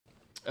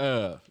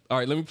All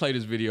right, let me play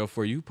this video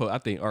for you. I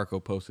think Arco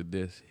posted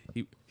this.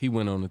 He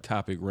went on the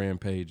topic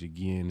rampage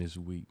again this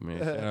week,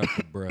 man. Shout out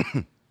to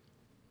bruh.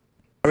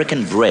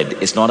 American bread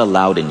is not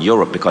allowed in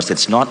Europe because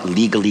it's not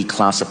legally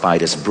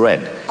classified as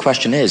bread.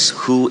 Question is,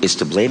 who is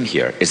to blame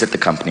here? Is it the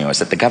company or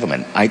is it the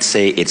government? I'd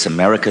say it's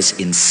America's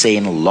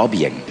insane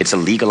lobbying. It's a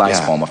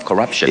legalized form of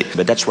corruption.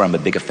 But that's where I'm a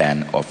bigger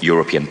fan of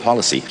European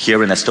policy.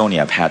 Here in Estonia,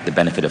 I've had the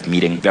benefit of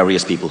meeting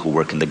various people who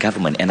work in the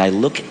government, and I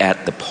look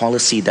at the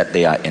policy that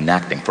they are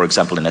enacting. For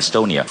example, in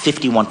Estonia,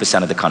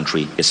 51% of the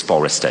country is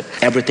forested.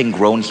 Everything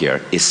grown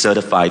here is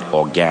certified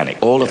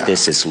organic. All of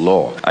this is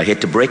law. I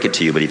hate to break it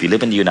to you, but if you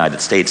live in the United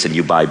States and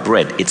you buy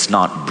bread, it's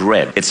not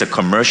bread. It's a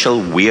commercial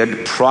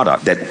weird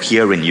product that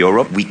here in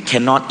Europe we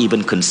cannot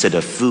even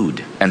consider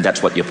food, and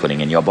that's what you're putting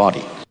in your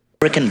body.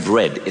 American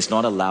bread is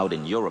not allowed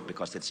in Europe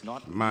because it's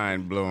not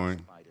mind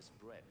blowing.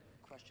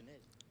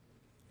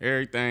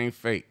 Everything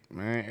fake,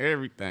 man.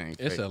 Everything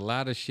fake. It's a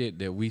lot of shit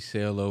that we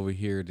sell over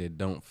here that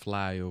don't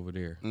fly over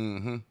there.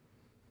 Mm-hmm.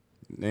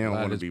 They don't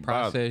want to be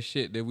processed bothered.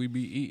 shit that we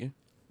be eating.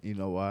 You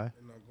know why?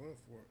 They're not going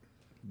for it.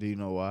 Do you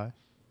know why?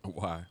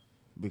 Why?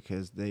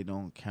 Because they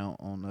don't count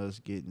on us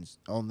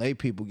they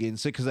people getting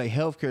sick, because their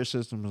healthcare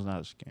system is not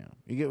a scam.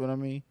 You get what I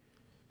mean?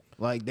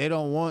 Like, they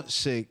don't want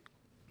sick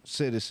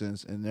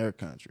citizens in their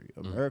country.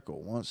 America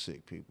wants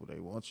sick people. They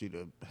want you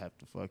to have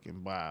to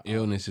fucking buy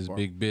illness is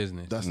big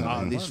business. That's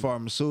all not these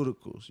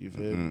pharmaceuticals. You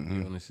feel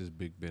me? Illness is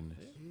big business.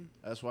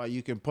 That's why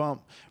you can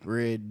pump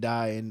red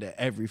dye into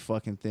every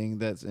fucking thing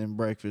that's in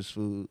breakfast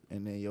food,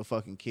 and then your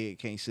fucking kid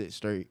can't sit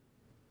straight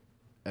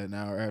an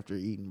hour after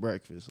eating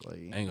breakfast. Like,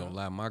 I ain't gonna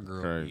lie, my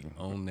girl Crazy. be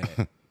on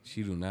that.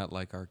 She do not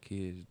like our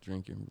kids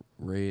drinking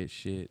red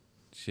shit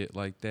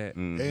like that.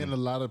 And a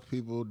lot of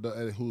people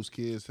whose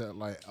kids have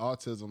like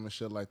autism and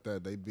shit like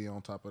that, they be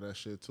on top of that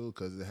shit too,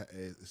 because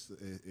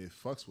it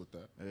fucks with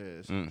that. yeah,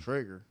 it's a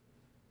trigger.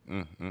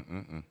 On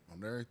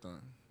everything.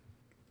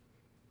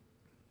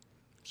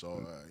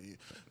 So,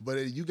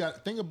 but you got to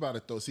think about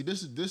it though. See,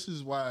 this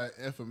is why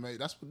information.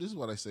 This is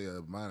why they say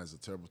mind is a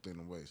terrible thing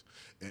to waste,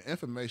 and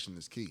information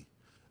is key.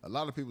 A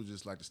lot of people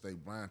just like to stay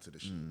blind to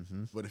this shit.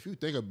 But if you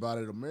think about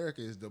it, America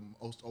is the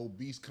most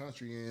obese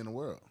country in the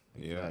world.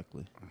 Yeah.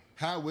 Exactly.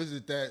 How is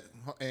it that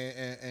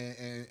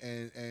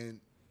and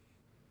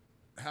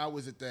how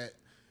is it that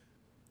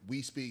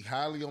we speak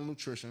highly on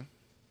nutrition?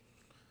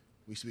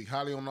 We speak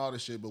highly on all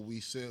this shit, but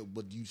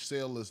you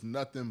sell us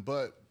nothing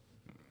but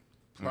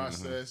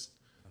processed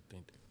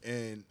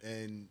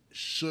and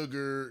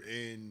sugar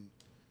and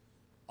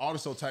all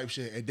this old type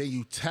shit, and then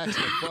you tax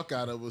the fuck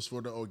out of us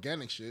for the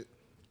organic shit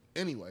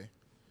anyway.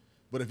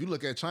 But if you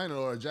look at China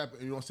or Japan,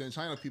 you know what I'm saying?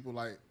 China people,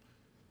 like,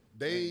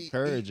 they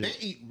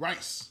eat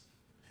rice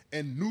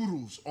and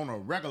noodles on a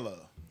regular.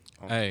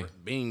 Hey,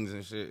 Beans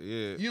and shit,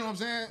 yeah. You know what I'm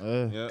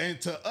saying? Yeah. And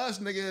to us,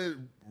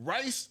 nigga,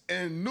 rice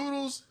and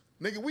noodles,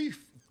 nigga,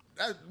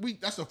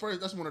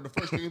 that's one of the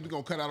first things we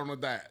gonna cut out on the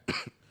diet.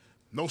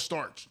 No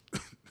starch.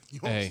 You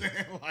know what I'm saying?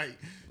 Like,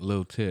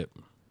 little tip.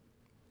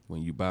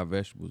 When you buy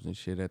vegetables and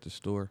shit at the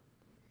store,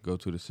 go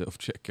to the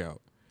self-checkout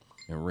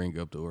and ring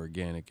up the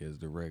organic as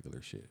the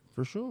regular shit.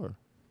 For sure.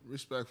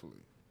 respectfully.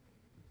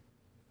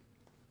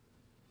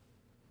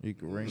 You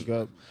can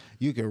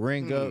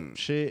ring up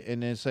shit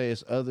and then say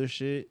it's other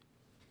shit.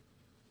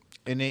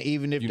 And then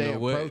even if they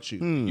approach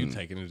you. You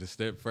taking it a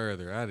step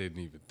further. I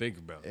didn't even think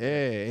about that.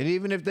 Yeah, and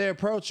even if they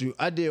approach you,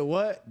 I did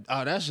what?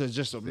 Oh, that's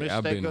just a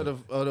mistake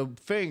of the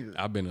finger.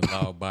 I've been a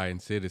law-abiding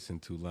citizen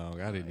too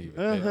long. I didn't even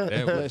think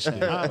that was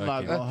Listen, I'm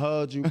not gonna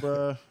hold you,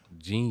 bro.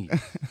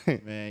 Genius.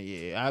 Man,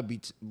 yeah, I be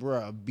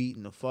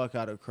beating the fuck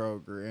out of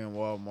Kroger and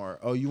Walmart.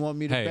 Oh, you want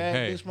me to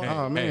bag this month?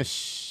 Oh man,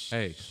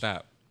 Hey,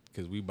 stop.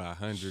 Because we buy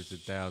hundreds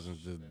of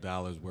thousands of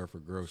dollars worth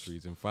of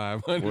groceries, and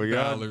 $500 well,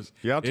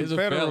 y'all too is a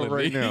federal felony.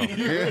 right now.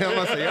 Yeah, I'm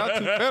gonna say y'all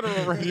too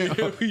federal right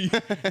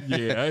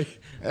now.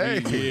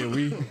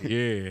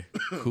 Yeah,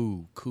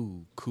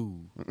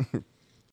 cool.